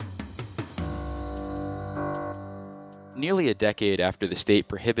Nearly a decade after the state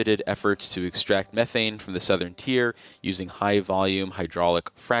prohibited efforts to extract methane from the southern tier using high-volume hydraulic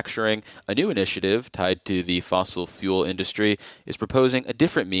fracturing, a new initiative tied to the fossil fuel industry is proposing a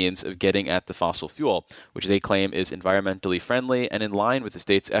different means of getting at the fossil fuel, which they claim is environmentally friendly and in line with the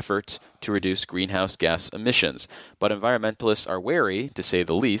state's efforts to reduce greenhouse gas emissions. But environmentalists are wary, to say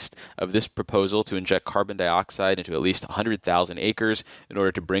the least, of this proposal to inject carbon dioxide into at least 100,000 acres in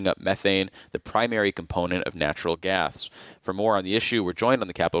order to bring up methane, the primary component of natural gas. For more on the issue, we're joined on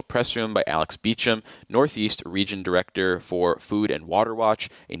the Capitol Press Room by Alex Beauchamp, Northeast Region Director for Food and Water Watch,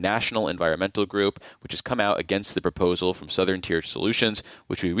 a national environmental group which has come out against the proposal from Southern Tier Solutions,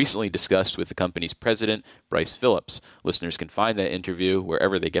 which we recently discussed with the company's president, Bryce Phillips. Listeners can find that interview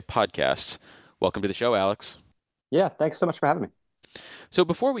wherever they get podcasts. Welcome to the show, Alex. Yeah, thanks so much for having me. So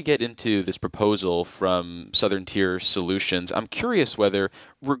before we get into this proposal from Southern Tier Solutions, I'm curious whether,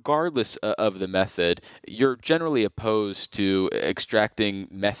 regardless of the method, you're generally opposed to extracting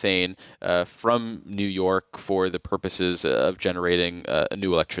methane from New York for the purposes of generating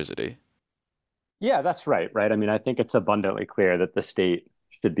new electricity. Yeah, that's right. I mean, I think it's abundantly clear that the state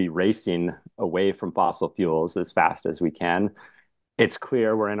should be racing away from fossil fuels as fast as we can. It's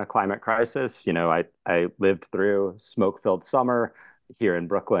clear we're in a climate crisis. I lived through smoke-filled summer here in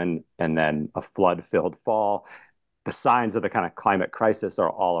Brooklyn and then a flood-filled fall. The signs of the kind of climate crisis are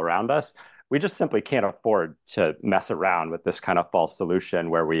all around us. We just simply can't afford to mess around with this kind of false solution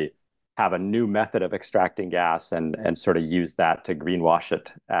where we have a new method of extracting gas and sort of use that to greenwash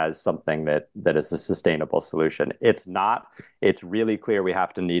it as something that is a sustainable solution. It's not. It's really clear we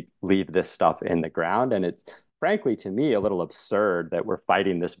have to leave this stuff in the ground. And it's frankly, to me, a little absurd that we're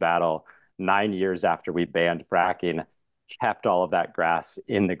fighting this battle 9 years after we banned fracking, kept all of that grass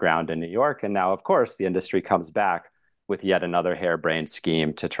in the ground in New York. And now, of course, the industry comes back with yet another harebrained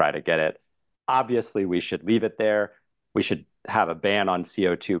scheme to try to get it. Obviously, we should leave it there. We should have a ban on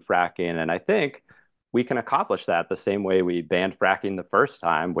CO2 fracking. And I think we can accomplish that the same way we banned fracking the first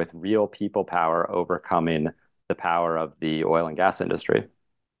time, with real people power overcoming the power of the oil and gas industry.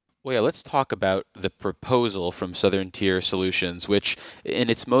 Well, yeah, let's talk about the proposal from Southern Tier Solutions, which in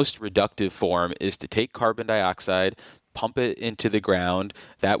its most reductive form is to take carbon dioxide, pump it into the ground.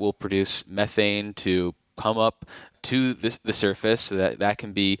 That will produce methane to come up to the surface so that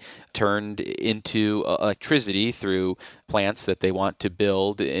can be turned into electricity through plants that they want to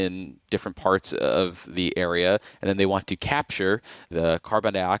build in different parts of the area. And then they want to capture the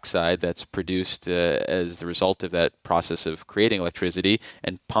carbon dioxide that's produced as the result of that process of creating electricity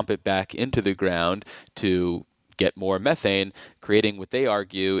and pump it back into the ground to get more methane, creating what they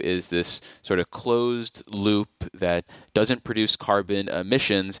argue is this sort of closed loop that doesn't produce carbon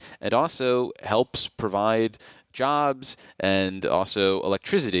emissions and also helps provide jobs and also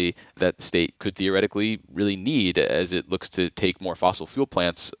electricity that the state could theoretically really need as it looks to take more fossil fuel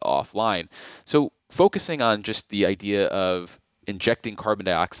plants offline. So focusing on just the idea of injecting carbon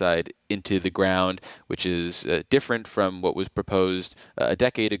dioxide into the ground, which is different from what was proposed a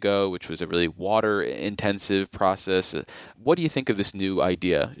decade ago, which was a really water-intensive process. What do you think of this new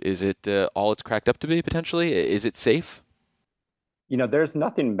idea? Is it all it's cracked up to be, potentially? Is it safe? There's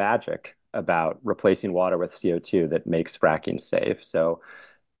nothing magic about replacing water with CO2 that makes fracking safe. So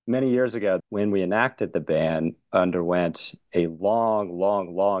many years ago, when we enacted the ban, underwent a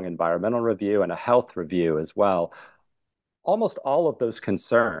long environmental review and a health review as well. Almost all of those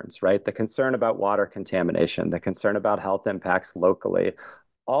concerns, right? The concern about water contamination, the concern about health impacts locally,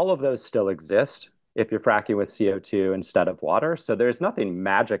 all of those still exist if you're fracking with CO2 instead of water. So there's nothing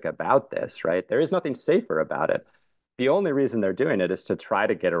magic about this, right? There is nothing safer about it. The only reason they're doing it is to try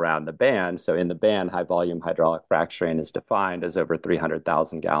to get around the ban. So in the ban, high volume hydraulic fracturing is defined as over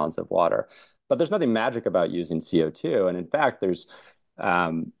 300,000 gallons of water. But there's nothing magic about using CO2. And in fact, there's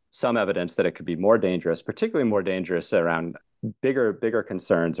some evidence that it could be more dangerous, particularly more dangerous around bigger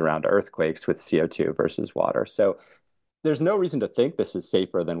concerns around earthquakes with CO2 versus water. So there's no reason to think this is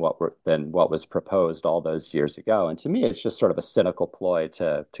safer than what was proposed all those years ago. And to me, it's just sort of a cynical ploy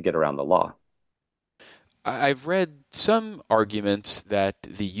to get around the law. I've read some arguments that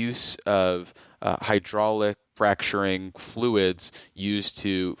the use of hydraulic fracturing fluids used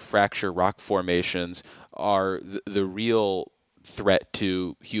to fracture rock formations are the real threat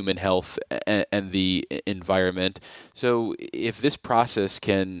to human health and the environment. So if this process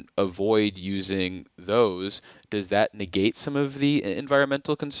can avoid using those, does that negate some of the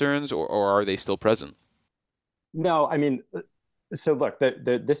environmental concerns, or are they still present? No, I mean, so look,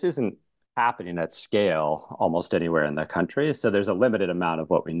 this isn't happening at scale almost anywhere in the country. So there's a limited amount of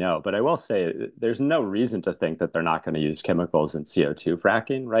what we know. But I will say there's no reason to think that they're not going to use chemicals in CO2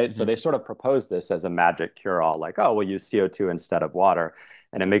 fracking, right? So Mhm. they sort of propose this as a magic cure-all, like, oh, we'll use CO2 instead of water.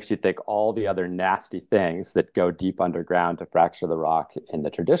 And it makes you think all the other nasty things that go deep underground to fracture the rock in the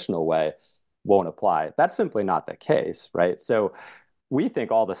traditional way won't apply. That's simply not the case, right? So we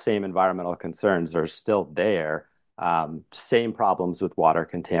think all the same environmental concerns are still there. Same problems with water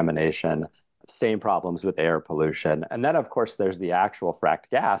contamination, same problems with air pollution. And then, of course, there's the actual fracked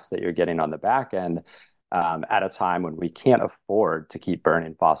gas that you're getting on the back end at a time when we can't afford to keep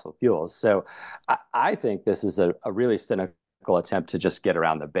burning fossil fuels. So I think this is a really cynical attempt to just get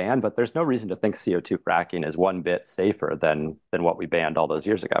around the ban, but there's no reason to think CO2 fracking is one bit safer than what we banned all those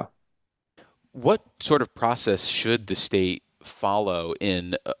years ago. What sort of process should the state follow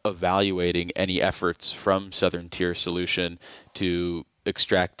in evaluating any efforts from Southern Tier Solution to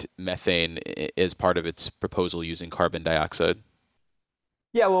extract methane as part of its proposal using carbon dioxide?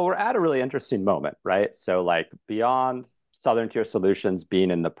 Yeah, well, we're at a really interesting moment, right? So, like, beyond Southern Tier Solutions being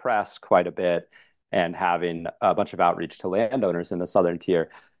in the press quite a bit and having a bunch of outreach to landowners in the Southern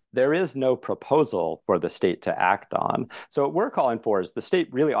Tier, there is no proposal for the state to act on. So, what we're calling for is the state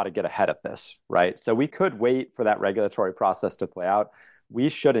really ought to get ahead of this, right? So, we could wait for that regulatory process to play out. We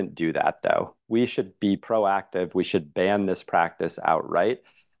shouldn't do that, though. We should be proactive. We should ban this practice outright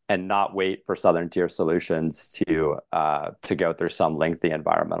and not wait for Southern Tier Solutions to go through some lengthy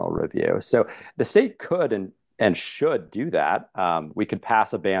environmental review. So the state could and should do that. We could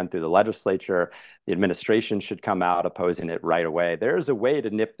pass a ban through the legislature. The administration should come out opposing it right away. There's a way to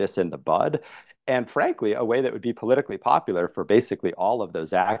nip this in the bud. And frankly, a way that would be politically popular for basically all of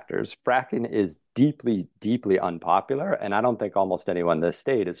those actors. Fracking is deeply, deeply unpopular. And I don't think almost anyone in the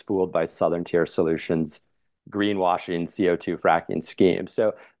state is fooled by Southern Tier Solutions greenwashing CO2 fracking scheme.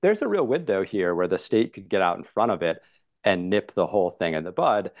 So there's a real window here where the state could get out in front of it and nip the whole thing in the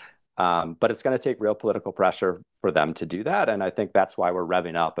bud. But it's going to take real political pressure for them to do that. And I think that's why we're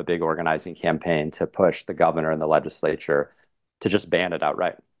revving up a big organizing campaign to push the governor and the legislature to just ban it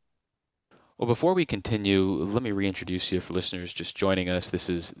outright. Well, before we continue, let me reintroduce you for listeners just joining us. This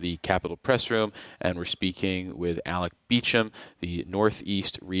is the Capitol Press Room, and we're speaking with Alec Beauchamp, the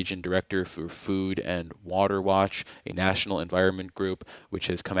Northeast Region Director for Food and Water Watch, a national environment group which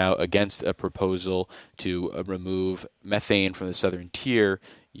has come out against a proposal to remove methane from the southern tier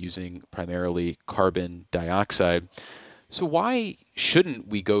using primarily carbon dioxide. So why shouldn't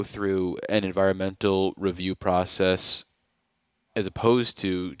we go through an environmental review process as opposed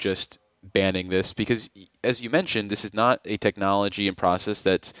to just banning this? Because, as you mentioned, this is not a technology and process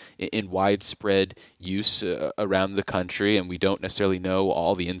that's in widespread use around the country, and we don't necessarily know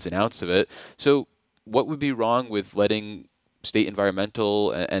all the ins and outs of it. So what would be wrong with letting state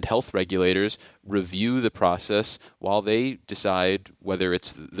environmental and health regulators review the process while they decide whether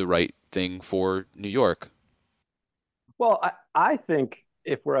it's the right thing for New York? Well, I think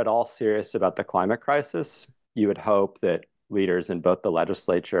if we're at all serious about the climate crisis, you would hope that leaders in both the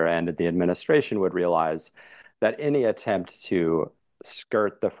legislature and the administration would realize that any attempt to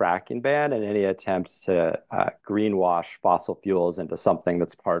skirt the fracking ban and any attempt to greenwash fossil fuels into something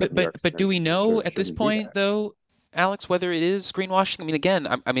that's part of But New but York's but do energy we know future at this shouldn't be point, there. though, Alex, whether it is greenwashing? I mean,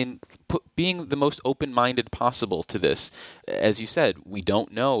 again, being the most open-minded possible to this. As you said, we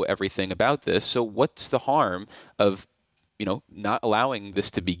don't know everything about this. So what's the harm of not allowing this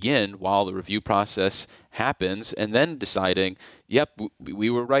to begin while the review process happens and then deciding, yep, we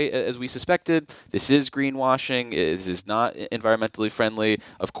were right as we suspected. This is greenwashing. This is not environmentally friendly.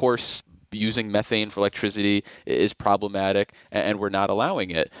 Of course, using methane for electricity is problematic and we're not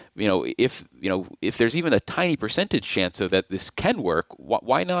allowing it. If there's even a tiny percentage chance of that this can work,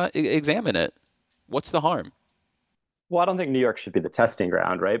 why not examine it? What's the harm? Well, I don't think New York should be the testing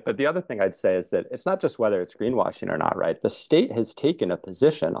ground, right? But the other thing I'd say is that it's not just whether it's greenwashing or not, right? The state has taken a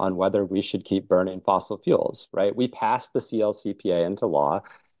position on whether we should keep burning fossil fuels, right? We passed the CLCPA into law,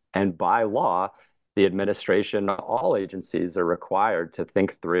 and by law, the administration, all agencies are required to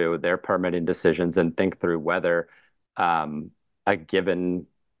think through their permitting decisions and think through whether a given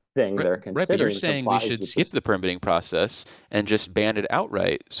thing Right, they're right, but you're considering saying we complies should with skip this. the permitting process and just ban it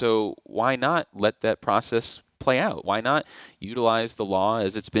outright. So why not let that process play out? Why not utilize the law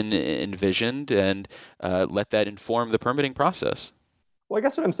as it's been envisioned and let that inform the permitting process? Well, I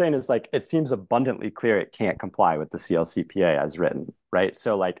guess what I'm saying is like it seems abundantly clear it can't comply with the CLCPA as written, right?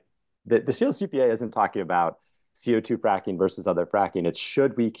 So like the CLCPA isn't talking about CO2 fracking versus other fracking. It's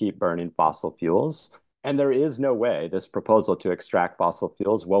should we keep burning fossil fuels? And there is no way this proposal to extract fossil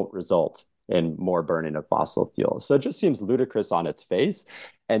fuels won't result in more burning of fossil fuels. So it just seems ludicrous on its face.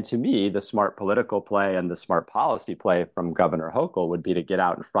 And to me, the smart political play and the smart policy play from Governor Hochul would be to get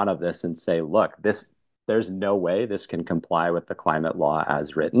out in front of this and say, look, there's no way this can comply with the climate law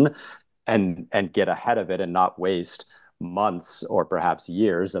as written, and get ahead of it and not waste months or perhaps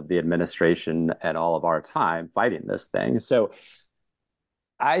years of the administration and all of our time fighting this thing. So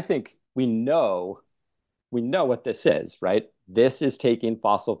I think we know what this is, right? This is taking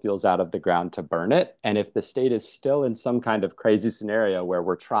fossil fuels out of the ground to burn it. And if the state is still in some kind of crazy scenario where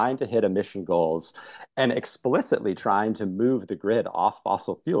we're trying to hit emission goals and explicitly trying to move the grid off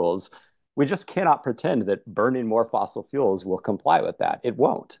fossil fuels, we just cannot pretend that burning more fossil fuels will comply with that. It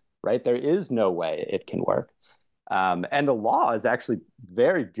won't, right? There is no way it can work. And the law is actually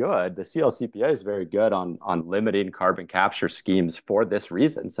very good. The CLCPA is very good on limiting carbon capture schemes for this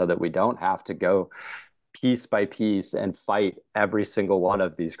reason, so that we don't have to go piece by piece and fight every single one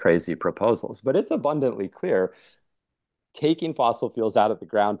of these crazy proposals. But it's abundantly clear taking fossil fuels out of the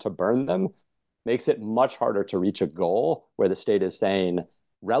ground to burn them makes it much harder to reach a goal where the state is saying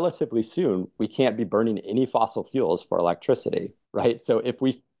relatively soon we can't be burning any fossil fuels for electricity, right? So if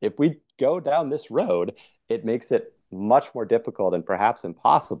we go down this road, it makes it much more difficult and perhaps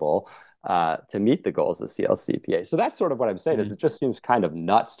impossible to meet the goals of CLCPA. So that's sort of what I'm saying is Mhm. it just seems kind of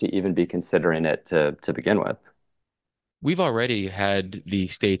nuts to even be considering it to begin with. We've already had the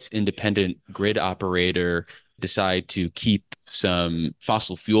state's independent grid operator decide to keep some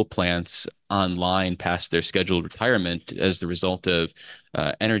fossil fuel plants online past their scheduled retirement as the result of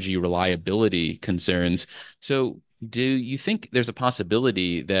energy reliability concerns. So, do you think there's a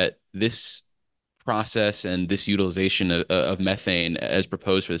possibility that this process and this utilization of methane as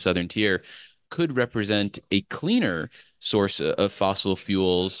proposed for the southern tier could represent a cleaner source of fossil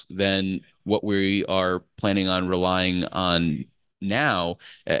fuels than what we are planning on relying on now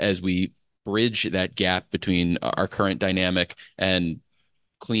as we bridge that gap between our current dynamic and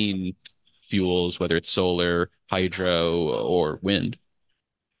clean fuels, whether it's solar, hydro, or wind?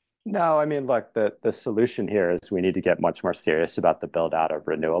 No, I mean, look, the solution here is we need to get much more serious about the build out of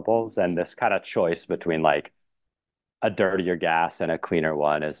renewables, and this kind of choice between like a dirtier gas and a cleaner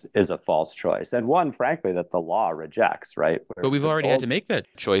one is a false choice, and one, frankly, that the law rejects, right? But Where we've the already had to goal. make that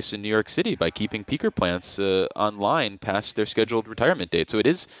choice in New York City by keeping peaker plants online past their scheduled retirement date. So it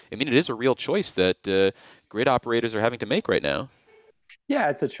is, I mean, it is a real choice that grid operators are having to make right now. Yeah,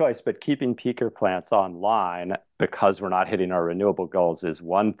 it's a choice, but keeping peaker plants online because we're not hitting our renewable goals is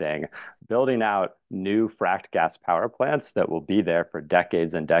one thing. Building out new fracked gas power plants that will be there for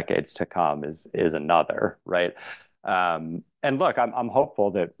decades and decades to come is another, right? And look, I'm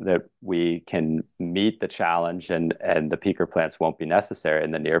hopeful that we can meet the challenge and the peaker plants won't be necessary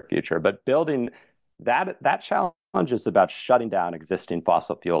in the near future. But building that challenge is about shutting down existing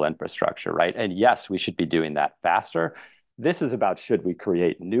fossil fuel infrastructure, right? And yes, we should be doing that faster. This is about should we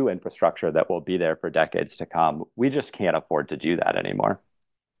create new infrastructure that will be there for decades to come. We just can't afford to do that anymore.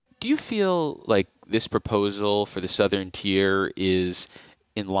 Do you feel like this proposal for the Southern Tier is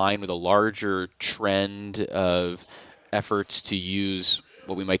in line with a larger trend of efforts to use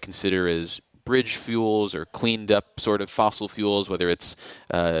what we might consider as bridge fuels or cleaned up sort of fossil fuels, whether it's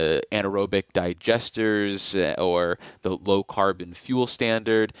anaerobic digesters or the low carbon fuel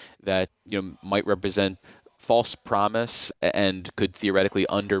standard that might represent false promise and could theoretically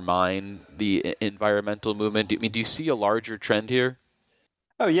undermine the environmental movement? I mean, do you see a larger trend here?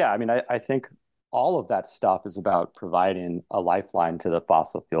 Oh, yeah. I mean, I think all of that stuff is about providing a lifeline to the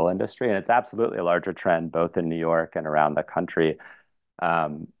fossil fuel industry. And it's absolutely a larger trend, both in New York and around the country,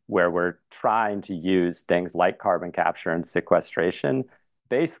 where we're trying to use things like carbon capture and sequestration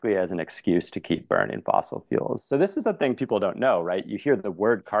basically as an excuse to keep burning fossil fuels. So this is a thing people don't know, right? You hear the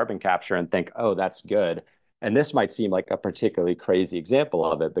word carbon capture and think, oh, that's good. And this might seem like a particularly crazy example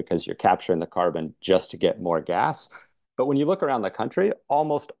of it because you're capturing the carbon just to get more gas. But when you look around the country,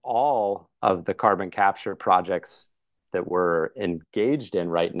 almost all of the carbon capture projects that we're engaged in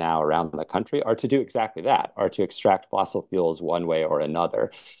right now around the country are to do exactly that, are to extract fossil fuels one way or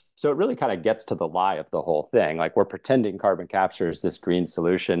another. So it really kind of gets to the lie of the whole thing. Like we're pretending carbon capture is this green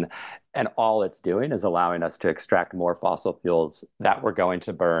solution, and all it's doing is allowing us to extract more fossil fuels that we're going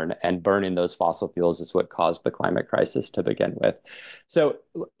to burn, and burning those fossil fuels is what caused the climate crisis to begin with. So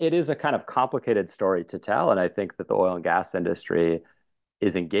it is a kind of complicated story to tell, and I think that the oil and gas industry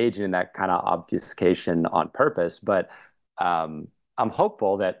is engaging in that kind of obfuscation on purpose. But I'm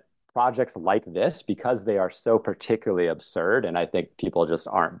hopeful that projects like this, because they are so particularly absurd, and I think people just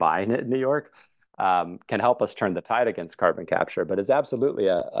aren't buying it in New York, can help us turn the tide against carbon capture. But it's absolutely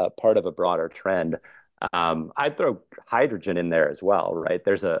a part of a broader trend I'd throw hydrogen in there as well, right?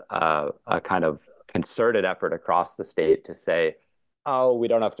 There's a kind of concerted effort across the state to say, oh, we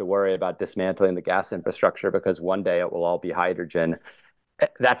don't have to worry about dismantling the gas infrastructure because one day it will all be hydrogen.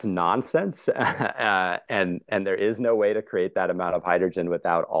 That's nonsense, and there is no way to create that amount of hydrogen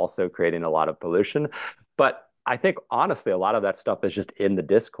without also creating a lot of pollution. But I think honestly, a lot of that stuff is just in the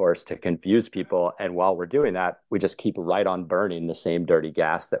discourse to confuse people. And while we're doing that, we just keep right on burning the same dirty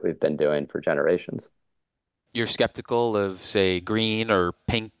gas that we've been doing for generations. You're skeptical of, say, green or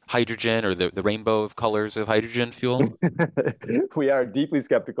pink hydrogen or the rainbow of colors of hydrogen fuel? We are deeply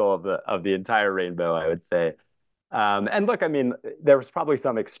skeptical of the entire rainbow, I would say. And look, I mean, there was probably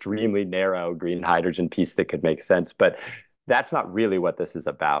some extremely narrow green hydrogen piece that could make sense, but that's not really what this is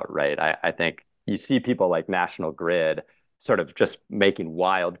about, right? I think you see people like National Grid sort of just making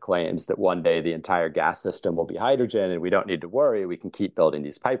wild claims that one day the entire gas system will be hydrogen and we don't need to worry. We can keep building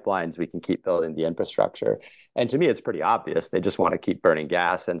these pipelines, we can keep building the infrastructure. And to me, it's pretty obvious. They just want to keep burning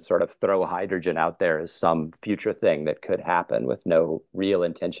gas and sort of throw hydrogen out there as some future thing that could happen with no real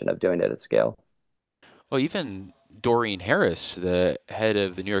intention of doing it at scale. Well, even Doreen Harris, the head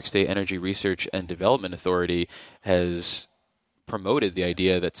of the New York State Energy Research and Development Authority, has promoted the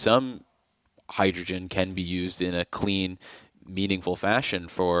idea that some hydrogen can be used in a clean, meaningful fashion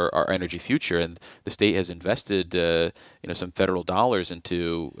for our energy future. And the state has invested, some federal dollars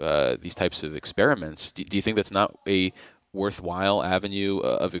into these types of experiments. Do you think that's not a worthwhile avenue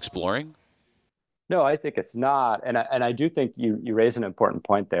of exploring? No, I think it's not. And I do think you raise an important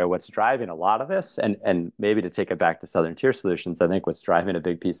point there. What's driving a lot of this, and maybe to take it back to Southern Tier Solutions, I think what's driving a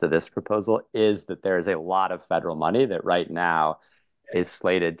big piece of this proposal is that there is a lot of federal money that right now is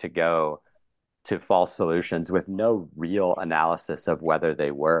slated to go to false solutions with no real analysis of whether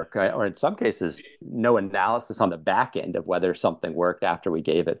they work, or in some cases, no analysis on the back end of whether something worked after we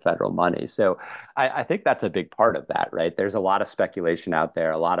gave it federal money. So I think that's a big part of that, right? There's a lot of speculation out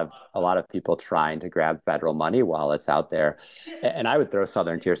there, a lot of people trying to grab federal money while it's out there. And I would throw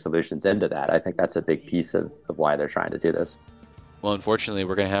Southern Tier Solutions into that. I think that's a big piece of why they're trying to do this. Well, unfortunately,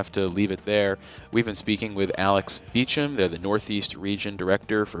 we're going to have to leave it there. We've been speaking with Alex Beauchamp. They're the Northeast Region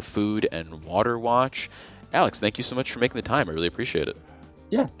Director for Food and Water Watch. Alex, thank you so much for making the time. I really appreciate it.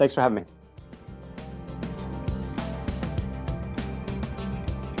 Yeah, thanks for having me.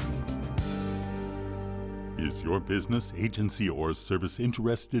 Is your business, agency, or service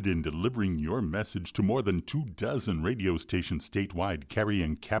interested in delivering your message to more than 24 radio stations statewide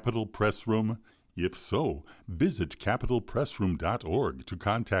carrying Capital Press Room? If so, visit capitalpressroom.org to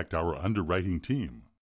contact our underwriting team.